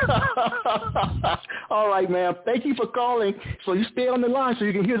 All right, ma'am. Thank you for calling. So you stay on the line so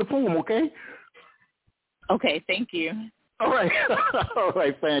you can hear the poem, okay? Okay, thank you. All right. All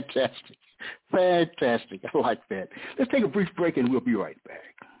right, fantastic. Fantastic. I like that. Let's take a brief break and we'll be right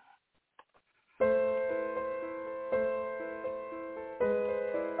back.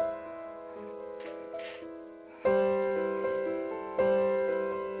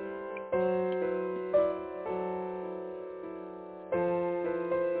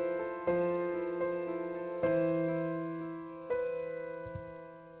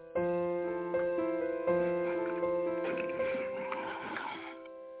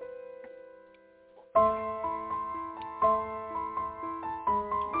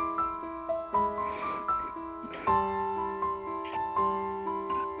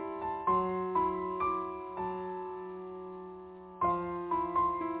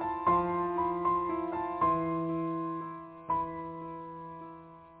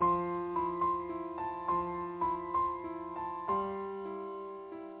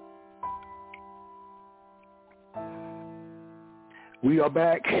 We are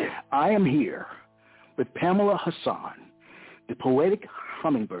back. I am here with Pamela Hasan, the Poetic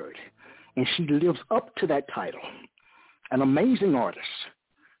Hummingbird, and she lives up to that title. An amazing artist.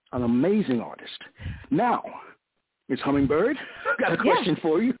 An amazing artist. Now, Ms. Hummingbird, I've got a question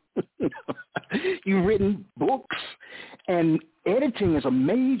for you. You've written books, and editing is a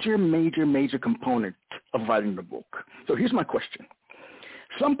major, major, major component of writing a book. So here's my question.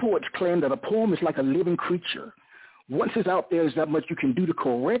 Some poets claim that a poem is like a living creature. Once it's out there, there's not much you can do to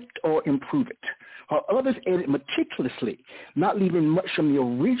correct or improve it. While others edit meticulously, not leaving much from the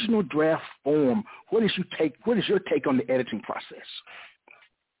original draft form. What is your take on the editing process?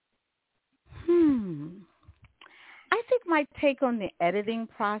 I think my take on the editing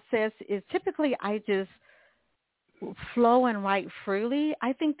process is typically I just flow and write freely.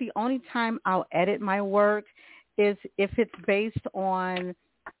 I think the only time I'll edit my work is if it's based on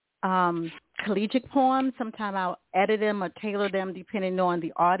collegiate poems. Sometimes I'll edit them or tailor them depending on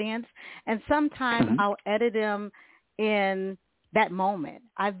the audience. And sometimes I'll edit them in that moment.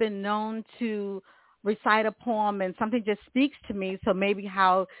 I've been known to recite a poem and something just speaks to me. So maybe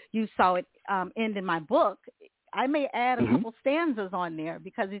how you saw it end in my book, I may add a couple stanzas on there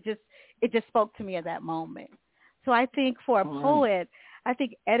because it just spoke to me at that moment. So I think for a poet, I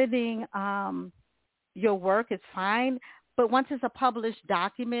think editing your work is fine. But once it's a published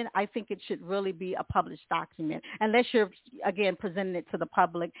document, I think it should really be a published document, unless you're, again, presenting it to the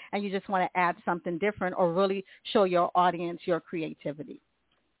public and you just want to add something different or really show your audience your creativity.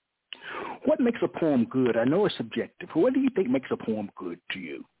 What makes a poem good? I know it's subjective. What do you think makes a poem good to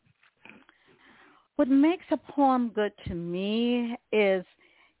you? What makes a poem good to me is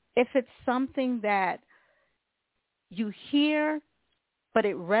if it's something that you hear, but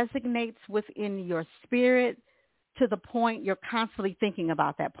it resonates within your spirit to the point you're constantly thinking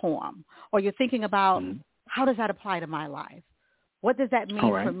about that poem, or you're thinking about how does that apply to my life? What does that mean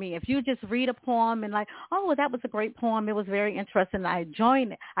for me? If you just read a poem and like, oh, well, that was a great poem. It was very interesting. I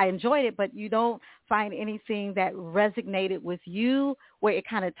enjoyed it, but you don't find anything that resonated with you where it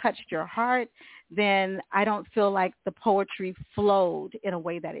kind of touched your heart, then I don't feel like the poetry flowed in a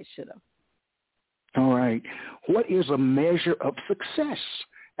way that it should have. All right. What is a measure of success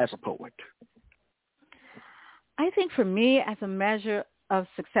as a poet? I think for me, as a measure of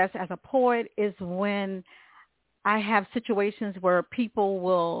success as a poet is when I have situations where people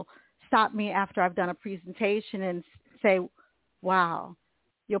will stop me after I've done a presentation and say, wow,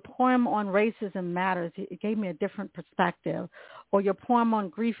 your poem on racism matters. It gave me a different perspective. Or your poem on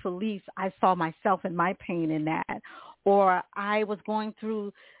grief release, I saw myself and my pain in that. Or I was going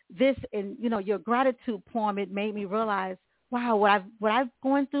through this and, your gratitude poem, it made me realize, wow, what I've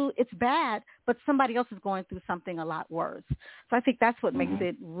going through, it's bad, but somebody else is going through something a lot worse. So I think that's what makes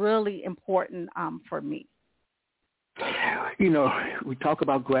it really important for me. We talk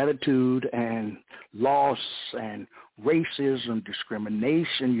about gratitude and loss and racism,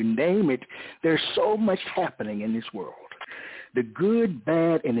 discrimination, you name it. There's so much happening in this world. The good,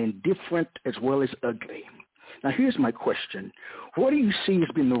 bad, and indifferent as well as ugly. Now, here's my question. What do you see has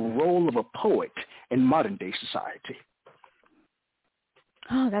been the role of a poet in modern-day society?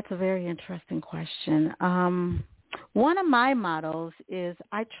 Oh, that's a very interesting question. One of my mottos is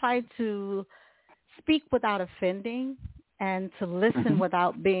I try to speak without offending and to listen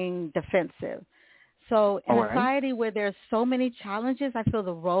without being defensive. So in a society where there's so many challenges, I feel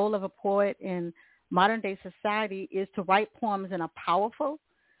the role of a poet in modern-day society is to write poems in a powerful,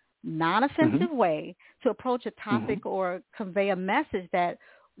 non-offensive way to approach a topic or convey a message that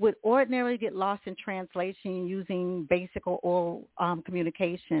would ordinarily get lost in translation using basic or oral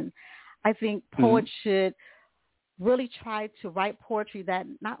communication. I think poets should really try to write poetry that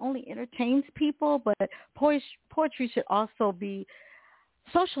not only entertains people, but poetry should also be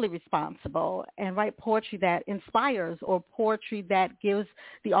socially responsible and write poetry that inspires or poetry that gives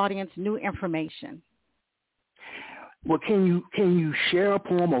the audience new information. Well, can you share a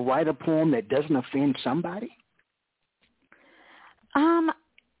poem or write a poem that doesn't offend somebody?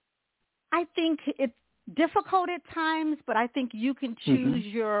 I think it's difficult at times, but I think you can choose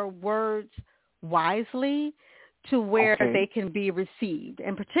your words wisely to where they can be received.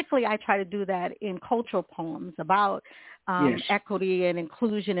 And particularly I try to do that in cultural poems about equity and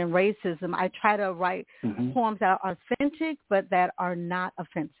inclusion and racism. I try to write poems that are authentic but that are not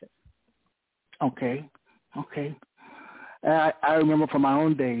offensive. Okay. I remember from my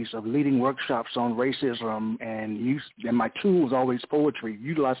own days of leading workshops on racism, and my tool was always poetry,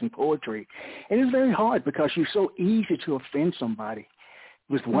 utilizing poetry. And it's very hard because you're so easy to offend somebody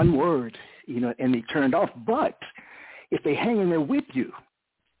with one word, and they turned off. But if they hang in there with you,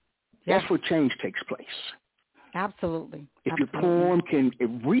 that's where change takes place. Absolutely. If your poem can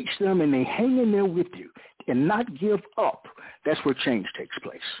reach them and they hang in there with you and not give up, that's where change takes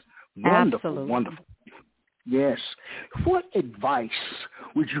place. Wonderful, Absolutely. wonderful. Yes. What advice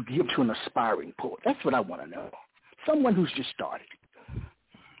would you give to an aspiring poet? That's what I want to know. Someone who's just started.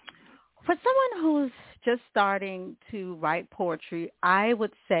 For someone who's just starting to write poetry, I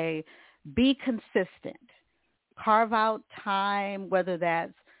would say be consistent. Carve out time, whether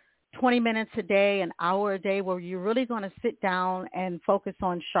that's 20 minutes a day, an hour a day, where you're really going to sit down and focus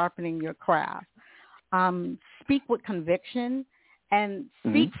on sharpening your craft. Speak with conviction and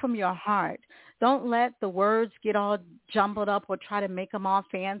speak from your heart. Don't let the words get all jumbled up or try to make them all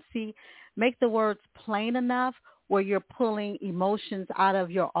fancy. Make the words plain enough where you're pulling emotions out of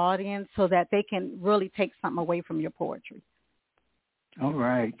your audience so that they can really take something away from your poetry. All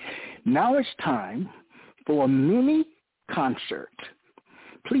right. Now it's time for a mini concert.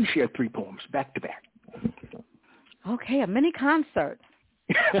 Please share 3 poems back to back. Okay, a mini concert.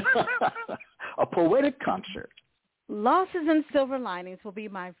 A poetic concert. Losses and Silver Linings will be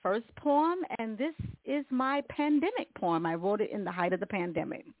my first poem, and this is my pandemic poem. I wrote it in the height of the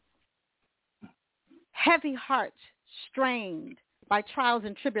pandemic. Heavy heart, strained by trials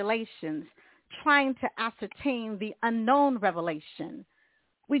and tribulations, trying to ascertain the unknown revelation.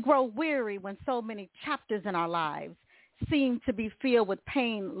 We grow weary when so many chapters in our lives seem to be filled with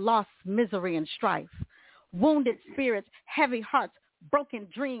pain, loss, misery, and strife. Wounded spirits, heavy hearts, broken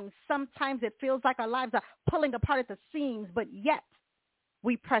dreams. Sometimes it feels like our lives are pulling apart at the seams, but yet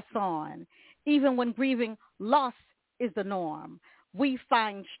we press on. Even when grieving loss is the norm, we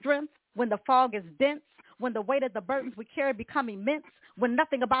find strength when the fog is dense, when the weight of the burdens we carry become immense, when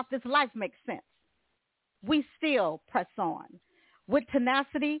nothing about this life makes sense. We still press on. With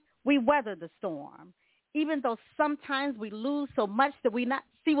tenacity, we weather the storm. Even though sometimes we lose so much that we not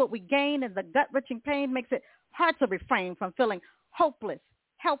see what we gain, and the gut-wrenching pain makes it hard to refrain from feeling hopeless,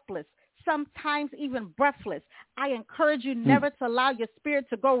 helpless, sometimes even breathless. I encourage you never to allow your spirit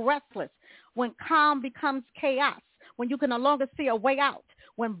to go restless. When calm becomes chaos, when you can no longer see a way out,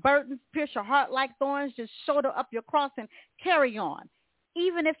 when burdens pierce your heart like thorns, just shoulder up your cross and carry on.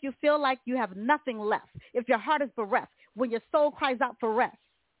 Even if you feel like you have nothing left, if your heart is bereft, when your soul cries out for rest.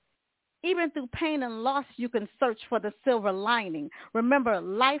 Even through pain and loss, you can search for the silver lining. Remember,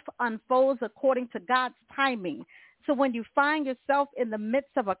 life unfolds according to God's timing. So when you find yourself in the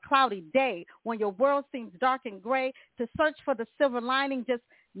midst of a cloudy day, when your world seems dark and gray, to search for the silver lining, just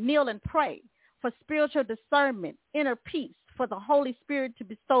kneel and pray for spiritual discernment, inner peace, for the Holy Spirit to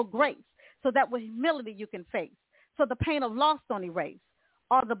bestow grace, so that with humility you can face. So the pain of loss don't erase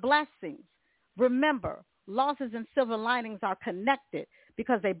all the blessings. Remember, losses and silver linings are connected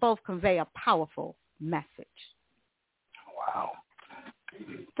because they both convey a powerful message. Wow.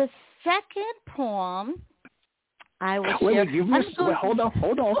 The second poem I will Wait, share. Hold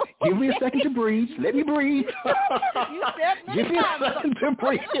on. Give me a second to breathe. Let me breathe. You said Give me a second to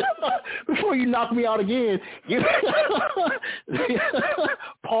breathe before you knock me out again.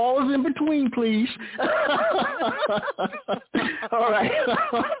 Pause in between, please.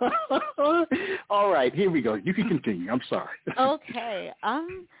 All right. Here we go. You can continue. I'm sorry. Okay. I'll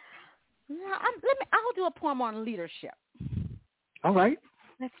do a poem on leadership. All right.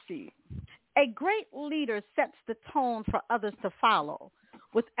 Let's see. A great leader sets the tone for others to follow,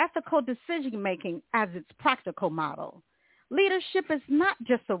 with ethical decision-making as its practical model. Leadership is not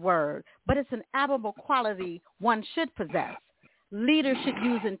just a word, but it's an admirable quality one should possess. Leaders should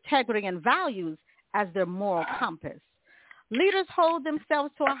use integrity and values as their moral compass. Leaders hold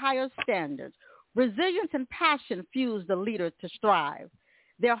themselves to a higher standard. Resilience and passion fuse the leader to strive.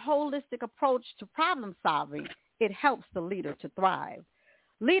 Their holistic approach to problem solving, it helps the leader to thrive.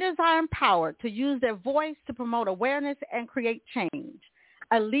 Leaders are empowered to use their voice to promote awareness and create change.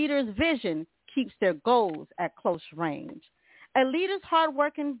 A leader's vision keeps their goals at close range. A leader's hard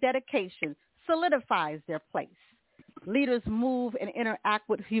work and dedication solidifies their place. Leaders move and interact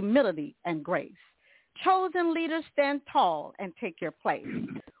with humility and grace. Chosen leaders stand tall and take your place.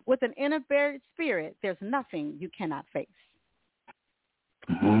 With an inner buried spirit, there's nothing you cannot face.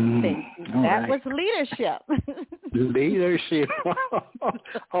 That was leadership. Leadership.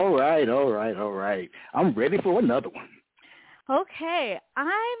 All right. I'm ready for another one. Okay,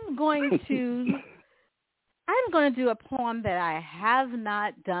 I'm going to do a poem that I have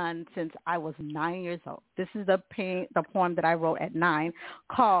not done since I was 9 years old. This is the poem that I wrote at 9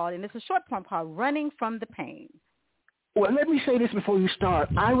 and it's a short poem called Running from the Pain. Well, let me say this before you start.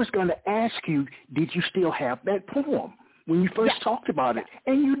 I was going to ask you, did you still have that poem when you first talked about it?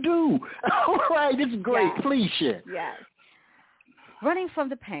 And you do. All right, it's great. Yes. Please share. Yes. Running from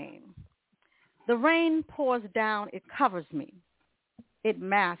the pain. The rain pours down, it covers me. It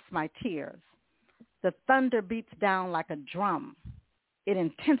masks my tears. The thunder beats down like a drum. It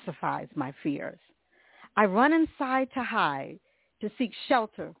intensifies my fears. I run inside to hide, to seek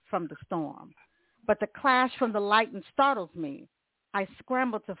shelter from the storm. But the clash from the lightning startles me. I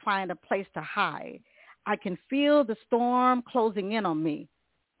scramble to find a place to hide. I can feel the storm closing in on me.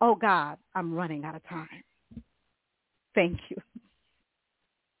 Oh, God, I'm running out of time. Thank you.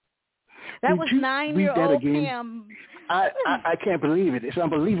 That was 9-year-old Pam. I can't believe it. It's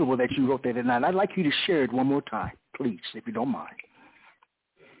unbelievable that you wrote that at 9. I'd like you to share it one more time, please, if you don't mind.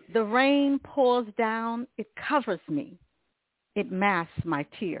 The rain pours down. It covers me. It masks my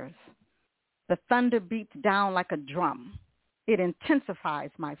tears. The thunder beats down like a drum. It intensifies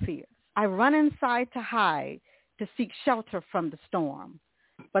my fears. I run inside to hide, to seek shelter from the storm.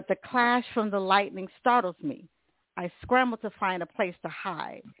 But the clash from the lightning startles me. I scramble to find a place to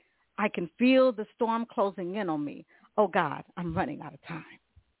hide. I can feel the storm closing in on me. Oh, God, I'm running out of time.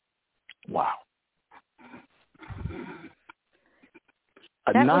 Wow.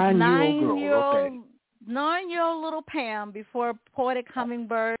 A that 9-year-old girl wrote that. 9-year-old little Pam, before Poetic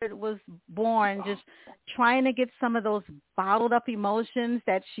Hummingbird was born, just trying to get some of those bottled up emotions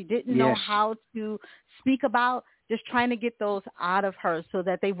that she didn't know how to speak about, just trying to get those out of her so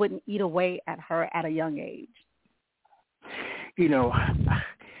that they wouldn't eat away at her at a young age. You know,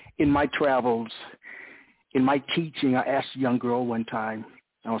 in my travels, in my teaching, I asked a young girl one time,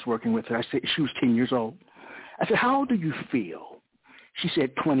 I was working with her, I said, she was 10 years old. I said, how do you feel? She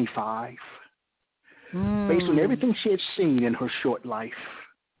said 25. Based on everything she had seen in her short life.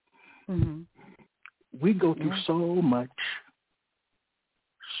 Mm-hmm. We go through so much.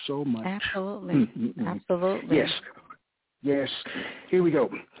 Absolutely. Mm-hmm. Absolutely. Yes. Here we go.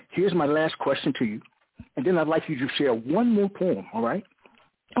 Here's my last question to you. And then I'd like you to share one more poem, all right?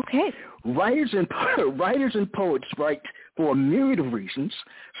 Okay. Writers and poets write for a myriad of reasons.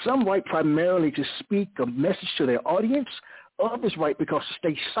 Some write primarily to speak a message to their audience. Others write because to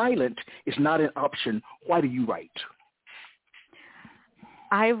stay silent is not an option. Why do you write?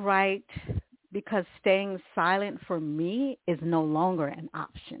 I write because staying silent for me is no longer an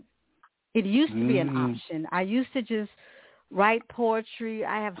option. It used to be an option. I used to just write poetry.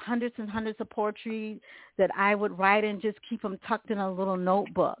 I have hundreds and hundreds of poetry that I would write and just keep them tucked in a little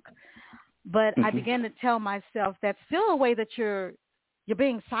notebook. But I began to tell myself that's still a way that you're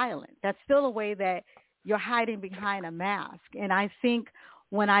being silent. That's still a way that you're hiding behind a mask. And I think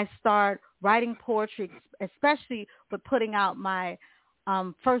when I start writing poetry, especially with putting out my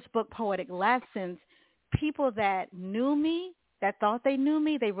first book, Poetic Lessons, people that knew me, that thought they knew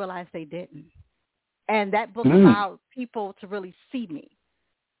me, they realized they didn't. And that book allowed people to really see me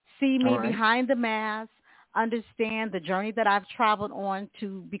behind the mask, understand the journey that I've traveled on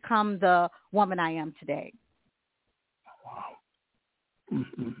to become the woman I am today. Wow.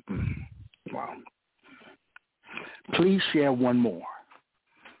 Wow. Please share one more.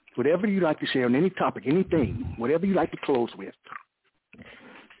 Whatever you'd like to share on any topic, anything, whatever you'd like to close with.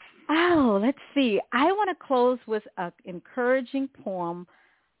 Oh, let's see. I want to close with an encouraging poem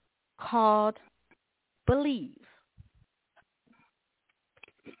called Believe.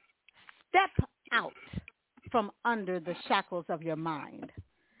 Step out from under the shackles of your mind.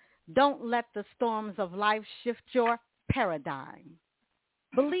 Don't let the storms of life shift your paradigm.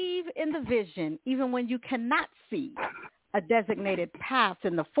 Believe in the vision even when you cannot see a designated path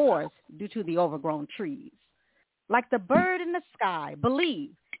in the forest due to the overgrown trees. Like the bird in the sky,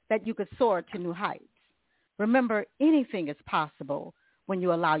 believe that you could soar to new heights. Remember, anything is possible when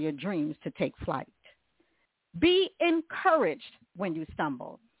you allow your dreams to take flight. Be encouraged when you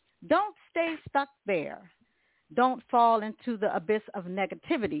stumble. Don't stay stuck there. Don't fall into the abyss of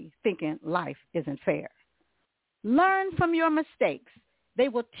negativity thinking life isn't fair. Learn from your mistakes. They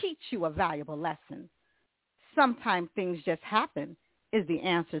will teach you a valuable lesson. Sometimes things just happen is the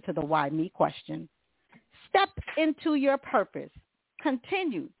answer to the why me question. Step into your purpose.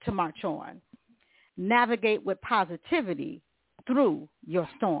 Continue to march on. Navigate with positivity through your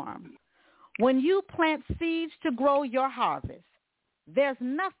storm. When you plant seeds to grow your harvest, there's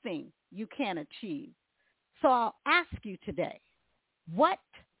nothing you can't achieve. So I'll ask you today, what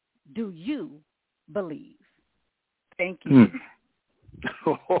do you believe? Thank you.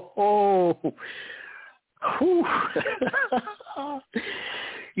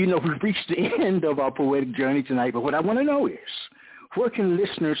 You know, we've reached the end of our poetic journey tonight, but what I want to know is, where can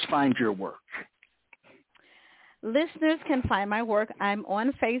listeners find your work? Listeners can find my work. I'm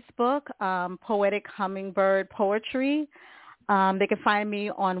on Facebook, Poetic Hummingbird Poetry. They can find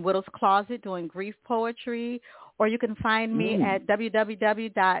me on Widow's Closet doing grief poetry, or you can find me at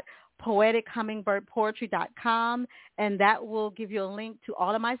poetichummingbirdpoetry.com, and that will give you a link to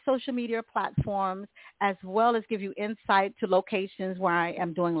all of my social media platforms, as well as give you insight to locations where I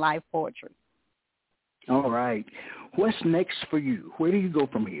am doing live poetry. All right. What's next for you? Where do you go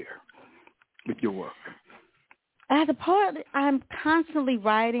from here with your work? As a poet, I'm constantly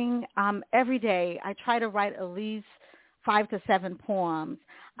writing every day. I try to write at least 5 to 7 poems.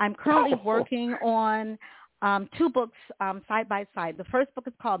 I'm currently working on 2 books side by side. The first book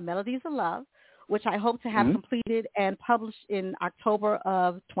is called Melodies of Love, which I hope to have completed and published in October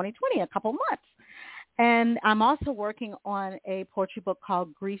of 2020, a couple months. And I'm also working on a poetry book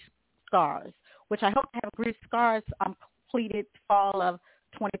called Grief Scars, which I hope to have Grief Scars completed fall of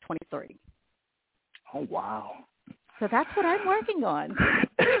 2023. Oh, wow. So that's what I'm working on.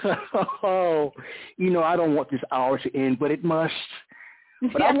 Oh, I don't want this hour to end, but it must.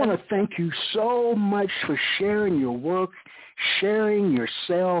 But I want to thank you so much for sharing your work, sharing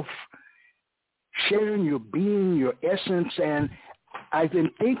yourself, sharing your being, your essence. And I've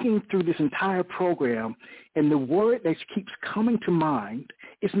been thinking through this entire program, and the word that keeps coming to mind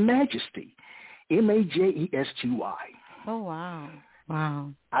is majesty, Majesty. Oh, wow.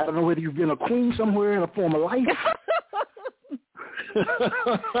 Wow. I don't know whether you've been a queen somewhere in a former life.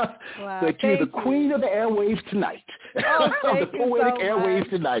 Wow, but you're the queen of the airwaves tonight. Oh, the poetic airwaves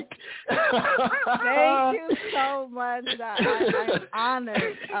tonight. Thank you so much. I'm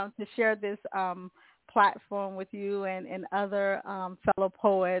honored to share this platform with you and other fellow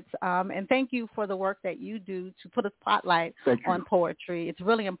poets. And thank you for the work that you do to put a spotlight on poetry. It's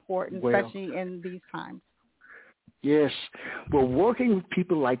really important, especially in these times. Yes. Well, working with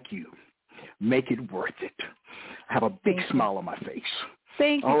people like you make it worth it. I have a big smile on my face.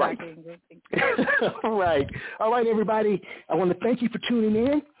 Thank you. All right. All right. All right, everybody. I want to thank you for tuning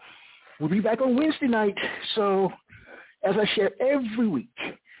in. We'll be back on Wednesday night. So as I share every week,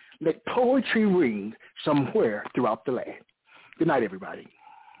 let poetry ring somewhere throughout the land. Good night, everybody.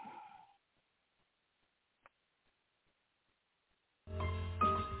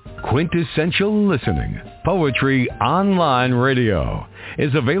 Quintessential Listening, Poetry Online Radio,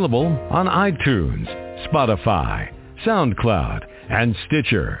 is available on iTunes, Spotify, SoundCloud, and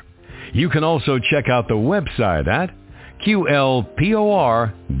Stitcher. You can also check out the website at QLPOR.com.